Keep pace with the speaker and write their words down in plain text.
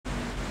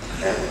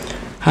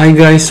Hi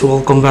guys,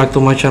 welcome back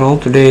to my channel.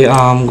 Today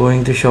I'm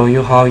going to show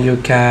you how you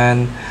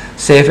can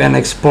save and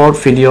export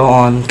video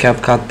on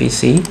Capcut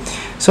PC.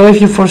 So if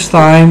you first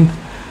time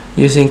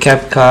using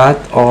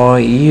Capcut or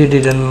you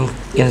didn't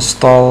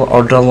install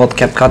or download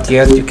Capcut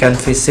yet, you can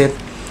visit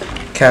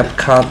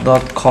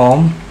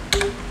capcut.com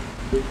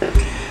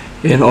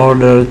in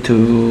order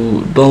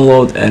to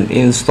download and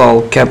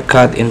install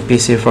Capcut in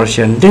PC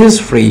version. This is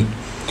free.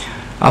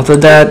 After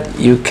that,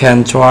 you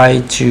can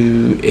try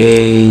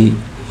to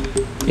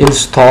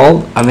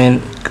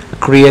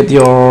create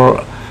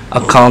your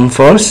account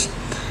first.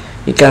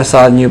 You can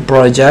start a new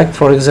project,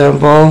 for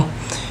example.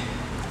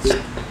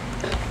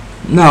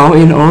 Now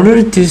in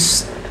order to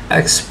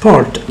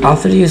export,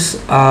 after you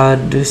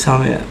do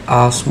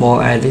some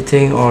small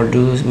editing or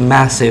do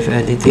massive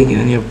editing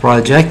in your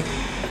project,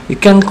 you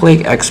can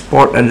click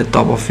export at the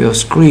top of your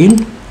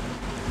screen.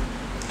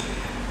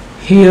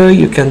 Here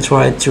you can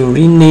try to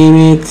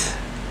rename it,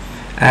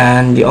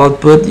 and the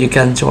output you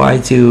can try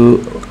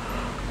to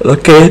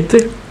locate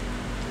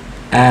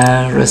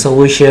and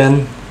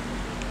resolution.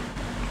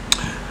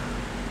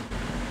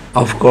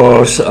 Of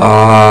course,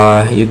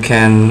 you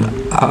can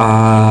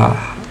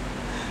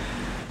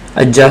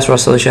adjust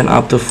resolution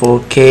up to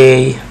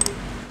 4K.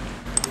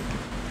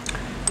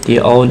 The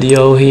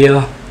audio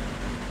here,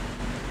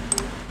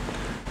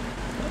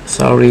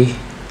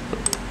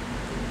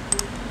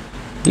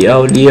 the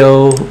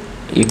audio,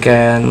 you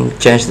can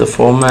change the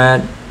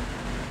format,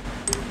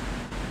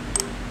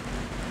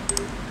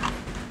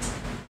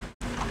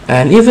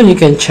 and even you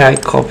can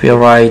check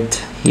copyright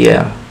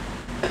here.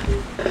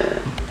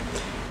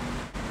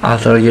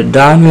 After you're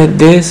done with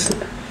this,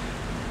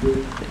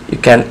 you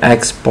can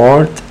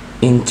export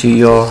into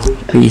your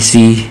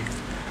PC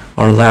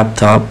or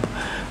laptop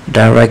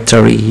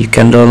directory. You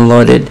can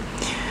download it.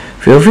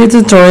 Feel free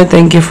to try.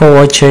 Thank you for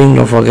watching.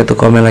 Don't forget to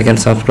comment, like, and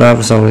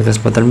subscribe. So click this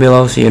button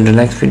below. See you in the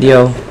next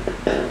video.